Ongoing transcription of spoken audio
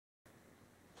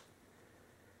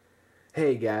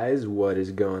Hey guys, what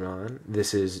is going on?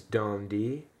 This is Dom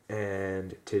D,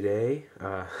 and today,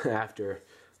 after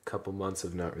a couple months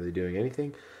of not really doing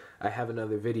anything, I have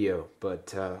another video.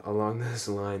 But along those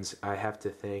lines, I have to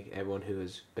thank everyone who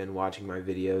has been watching my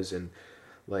videos and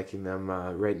liking them.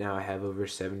 Right now, I have over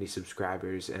 70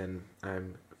 subscribers, and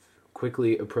I'm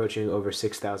quickly approaching over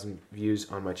 6,000 views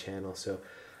on my channel. So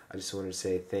I just wanted to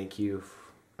say thank you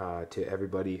to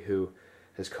everybody who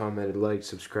has commented, liked,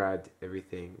 subscribed,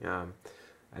 everything.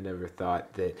 I never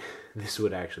thought that this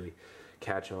would actually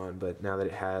catch on, but now that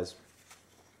it has,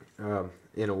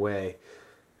 in a way,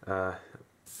 I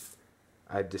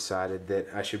decided that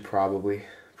I should probably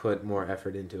put more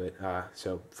effort into it.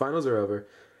 So finals are over,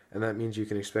 and that means you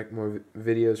can expect more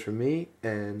videos from me,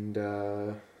 and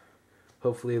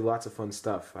hopefully lots of fun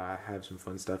stuff. I have some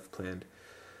fun stuff planned.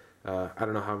 I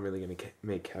don't know how I'm really going to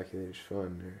make calculators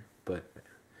fun, but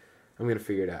I'm going to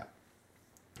figure it out.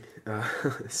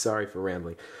 Sorry for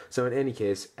rambling. So in any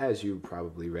case, as you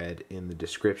probably read in the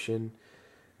description,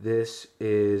 this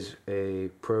is a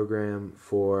program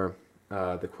for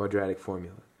the quadratic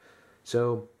formula.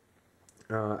 So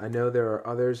I know there are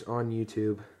others on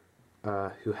YouTube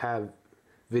who have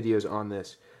videos on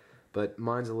this, but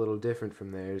mine's a little different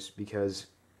from theirs because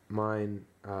my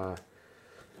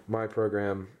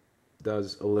program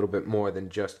does a little bit more than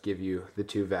just give you the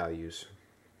two values.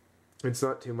 It's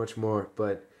not too much more,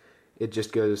 but it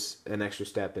just goes an extra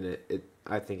step, and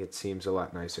I think it seems a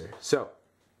lot nicer. So,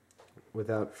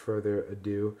 without further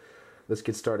ado, let's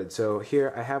get started. So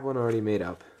here, I have one already made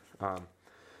up.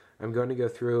 I'm going to go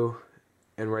through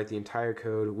and write the entire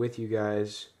code with you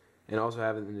guys, and also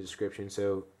have it in the description,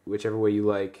 so whichever way you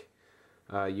like,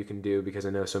 you can do, because I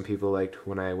know some people liked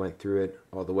when I went through it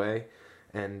all the way,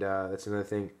 and that's another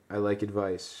thing. I like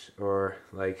advice, or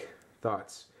like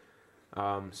thoughts.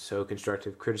 So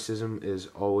constructive criticism is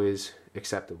always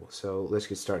acceptable. So let's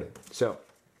get started. So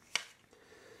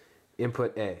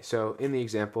input A. So in the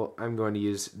example, I'm going to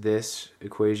use this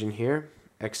equation here,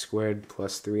 x squared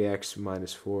plus 3x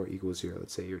minus 4 equals 0.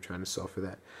 Let's say you're trying to solve for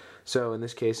that. So in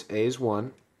this case, A is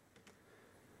 1,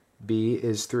 B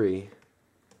is 3,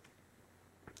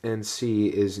 and C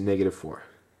is negative 4.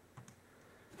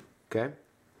 Okay?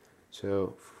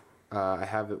 So I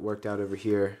have it worked out over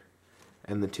here,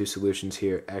 and the two solutions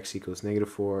here, x equals negative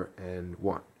 4 and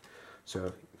 1.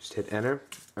 So just hit enter.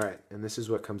 Alright, and this is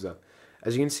what comes up.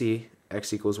 As you can see,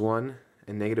 x equals 1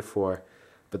 and negative 4,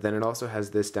 but then it also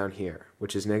has this down here,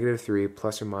 which is negative 3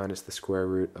 plus or minus the square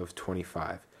root of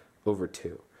 25 over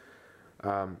 2.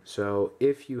 So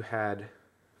if you had,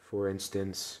 for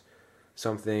instance,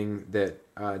 something that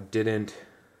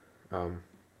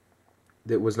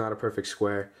that was not a perfect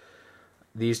square,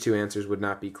 these two answers would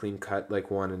not be clean cut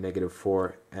like 1 and negative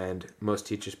 4, and most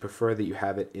teachers prefer that you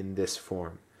have it in this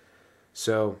form.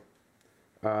 So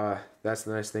that's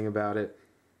the nice thing about it.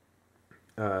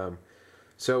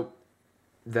 So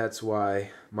that's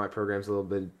why my program's a little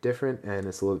bit different, and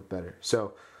it's a little bit better.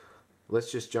 So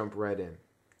let's just jump right in.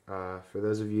 For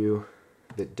those of you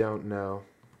that don't know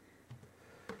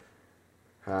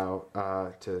how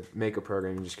to make a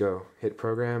program, you just go hit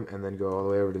program and then go all the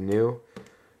way over to new.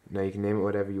 Now you can name it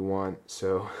whatever you want.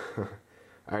 So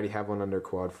I already have one under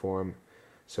quad form,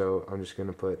 so I'm just going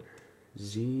to put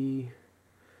ZYX.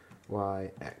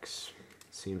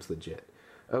 Seems legit.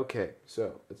 Okay,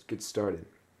 so let's get started.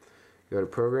 Go to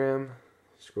program,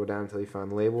 scroll down until you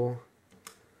find label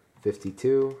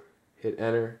 52, hit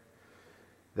enter.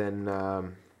 Then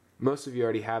most of you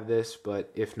already have this, but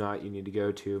if not, you need to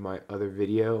go to my other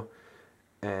video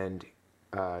and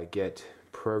get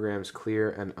programs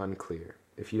clear and unclear.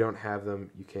 If you don't have them,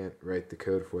 you can't write the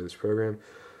code for this program.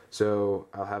 So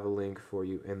I'll have a link for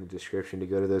you in the description to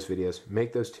go to those videos.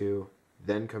 Make those two,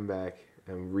 then come back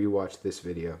and rewatch this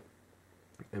video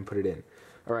and put it in.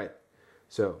 Alright,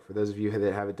 so for those of you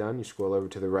that have it done, you scroll over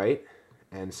to the right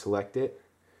and select it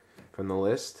from the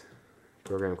list,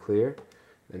 program clear,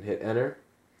 then hit enter.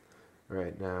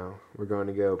 Alright, now we're going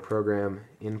to go program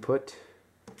input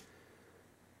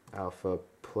alpha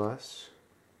plus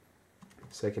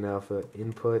second alpha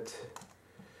input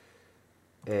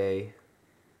A,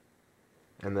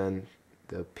 and then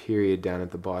the period down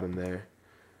at the bottom there,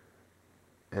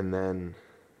 and then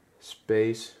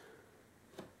space,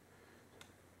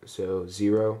 so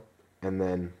 0, and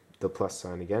then the plus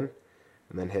sign again,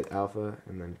 and then hit alpha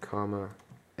and then comma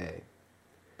A.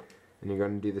 And you're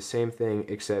going to do the same thing,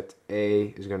 except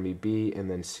A is going to be B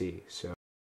and then C. So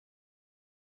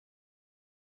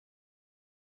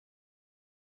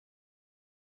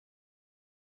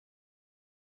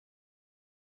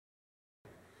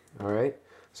alright,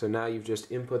 so now you've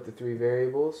just input the three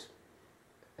variables,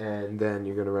 and then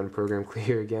you're going to run program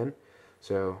clear again.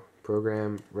 So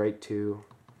program write to,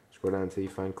 scroll down until you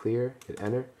find clear, hit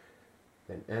enter,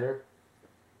 then enter.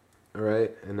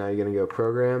 Alright, and now you're going to go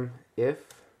program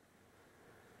if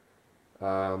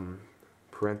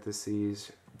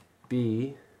parentheses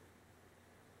b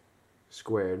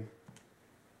squared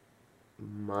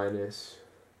minus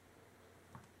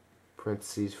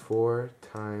parentheses 4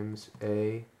 times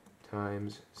a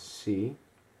times c,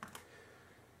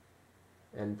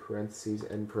 end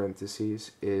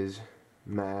parentheses is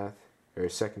math, or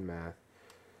second math,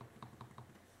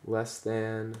 less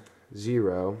than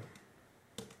 0,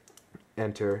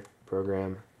 enter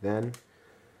program, then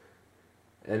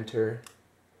enter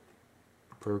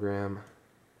program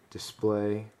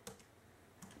display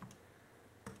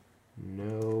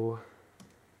no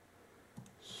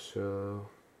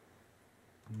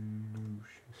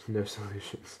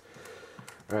solutions.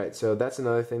 Alright, so that's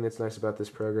another thing that's nice about this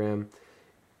program.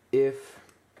 If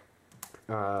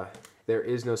there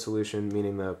is no solution,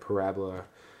 meaning the parabola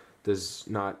does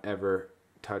not ever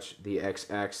touch the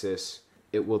x-axis,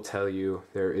 it will tell you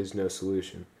there is no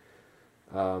solution,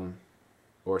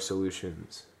 or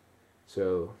solutions.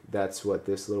 So that's what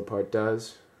this little part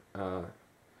does.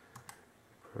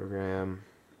 Program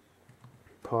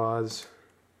pause,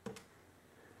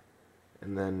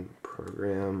 and then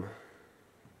program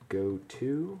go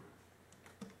to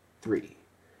 3.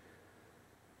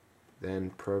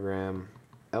 Then program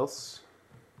else,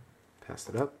 pass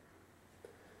it up,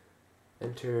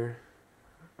 enter.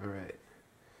 Alright,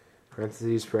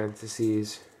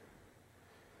 parentheses,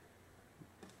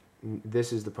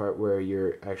 this is the part where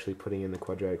you're actually putting in the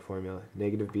quadratic formula.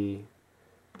 Negative b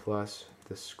plus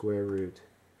the square root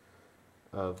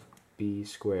of b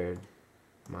squared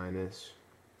minus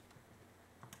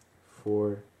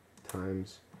 4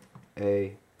 times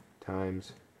a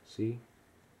times c,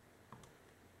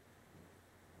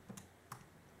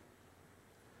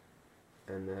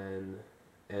 and then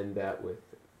end that with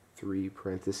 3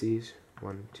 parentheses,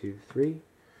 1, 2, 3,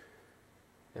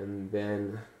 and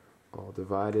then all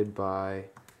divided by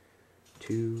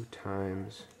 2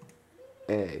 times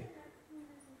a,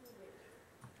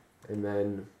 and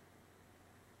then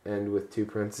end with 2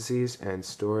 parentheses and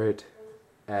store it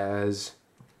as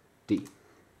d.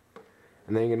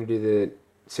 And then you're going to do the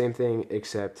same thing,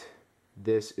 except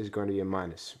this is going to be a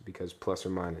minus, because plus or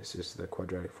minus is the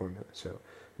quadratic formula. So I'm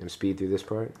going to speed through this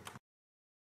part.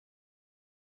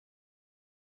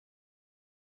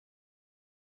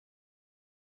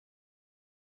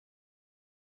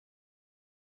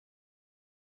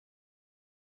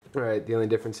 Alright, the only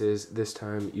difference is this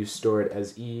time you store it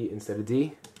as E instead of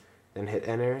D, then hit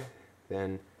enter,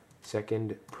 then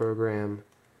second program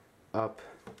up,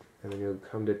 and then you'll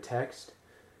come to text,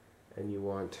 and you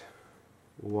want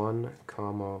 1,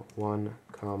 1,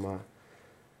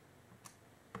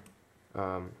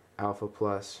 alpha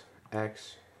plus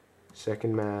x,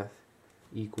 second math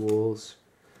equals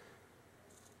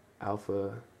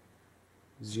alpha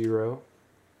 0,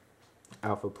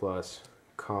 alpha plus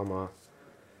comma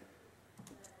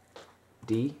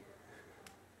d,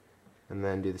 and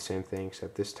then do the same thing,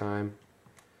 except this time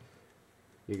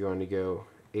you're going to go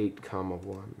 8,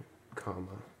 1,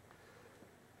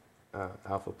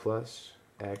 alpha plus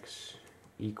x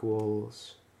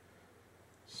equals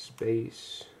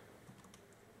space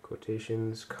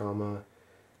quotations comma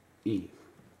e.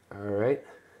 Alright,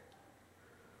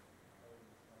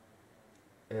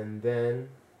 and then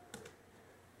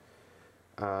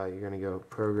you're going to go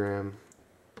program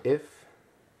if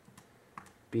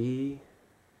b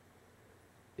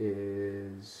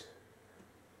is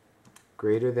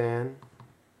greater than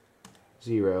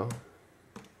 0,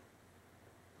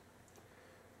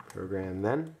 program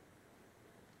then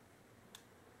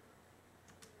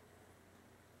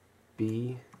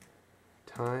b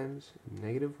times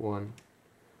 -1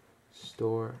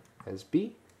 store as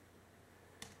b,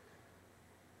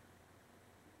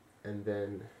 and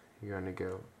then you're going to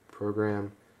go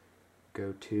program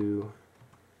go to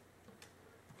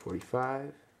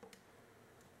 45,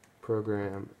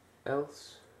 program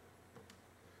else,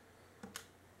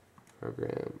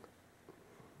 program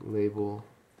label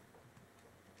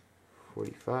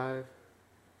 45,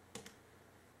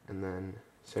 and then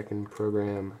second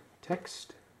program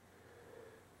text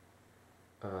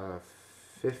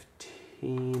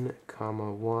 15,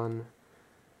 1,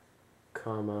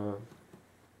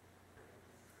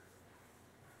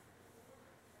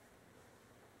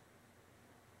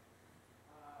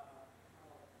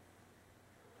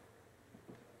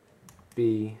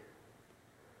 b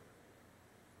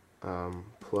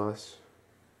plus,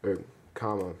 or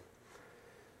comma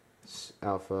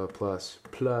alpha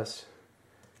plus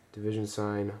division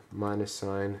sign, minus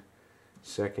sign,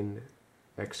 second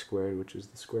x squared, which is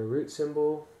the square root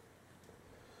symbol,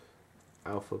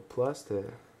 alpha plus to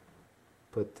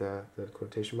put the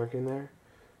quotation mark in there,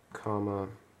 comma,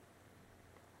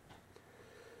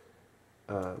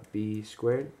 b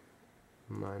squared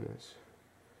minus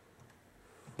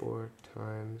 4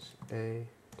 times a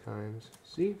times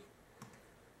c,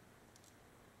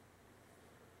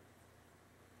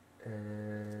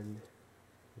 and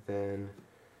then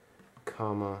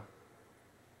comma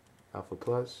alpha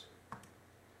plus,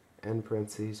 end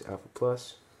parentheses alpha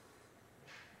plus,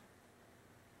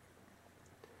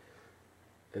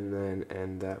 and then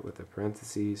end that with a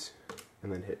parentheses,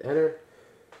 and then hit enter.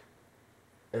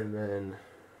 And then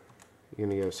you're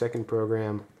going to go second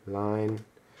program, line,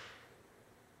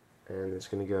 and it's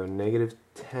going to go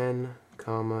 -10,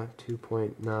 comma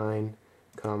 2.9,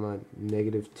 comma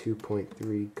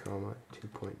 -2.3, comma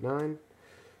 2.9,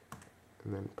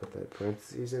 and then put that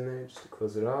parentheses in there just to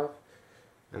close it off.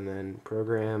 And then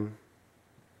program,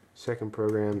 second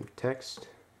program, text,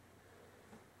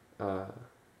 and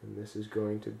this is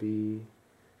going to be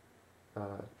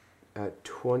at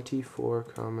 24,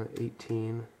 comma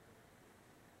 18,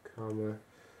 comma,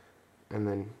 and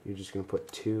then you're just going to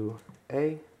put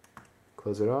 2a,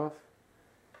 close it off,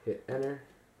 hit enter,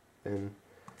 then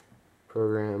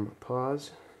program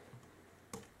pause,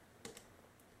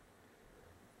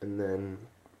 and then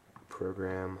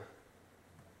program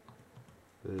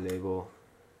label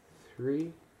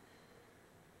 3,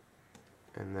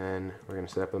 and then we're going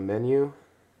to set up a menu.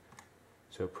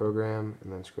 So program,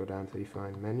 and then scroll down until you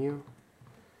find menu,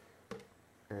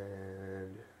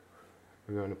 and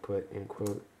we're going to put in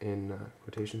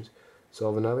quotations,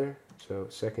 solve another. So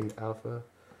second alpha,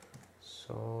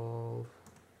 solve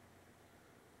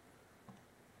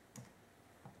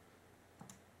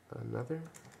another,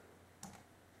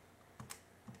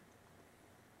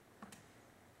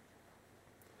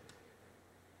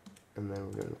 and then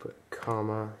we're going to put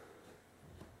comma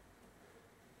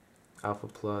alpha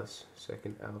plus,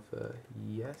 second alpha,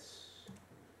 yes,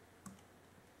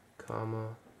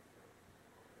 comma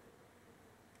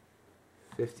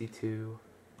 52,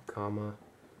 comma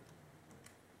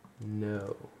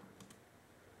no,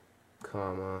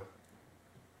 comma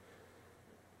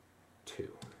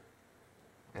 2.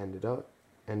 End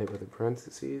it with a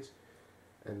parentheses,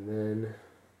 and then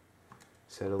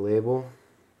set a label,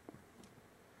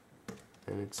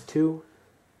 and it's 2,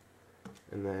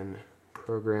 and then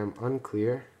program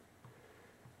unclear,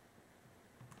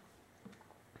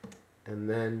 and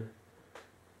then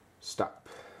stop.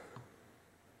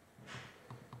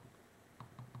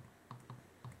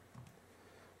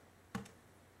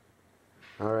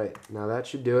 Alright, now that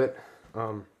should do it.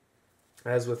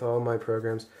 As with all my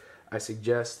programs, I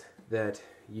suggest that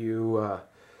you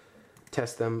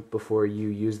test them before you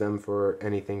use them for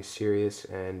anything serious,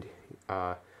 and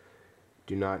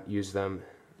do not use them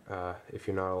if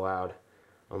you're not allowed.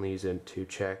 Only use it to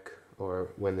check or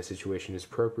when the situation is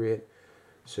appropriate.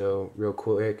 So real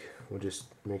quick, we'll just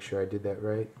make sure I did that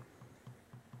right.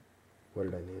 What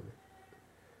did I name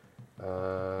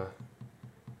it?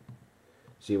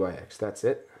 ZYX, that's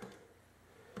it.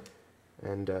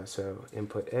 And so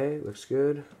input A looks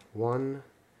good. 1,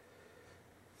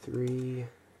 3,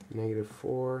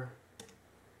 -4,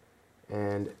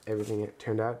 and everything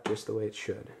turned out just the way it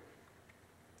should.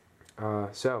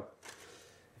 So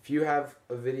if you have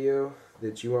a video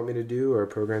that you want me to do or a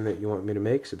program that you want me to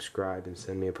make, subscribe and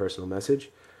send me a personal message.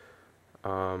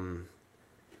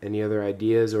 Any other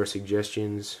ideas or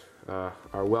suggestions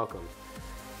are welcome.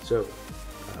 So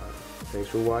thanks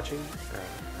for watching.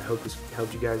 I hope this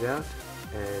helped you guys out,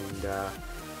 and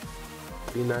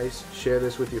be nice, share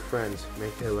this with your friends,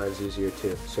 make their lives easier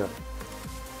too. So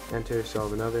enter,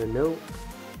 solve another, no,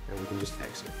 and we can just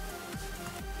exit.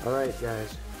 Alright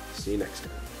guys, see you next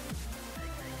time.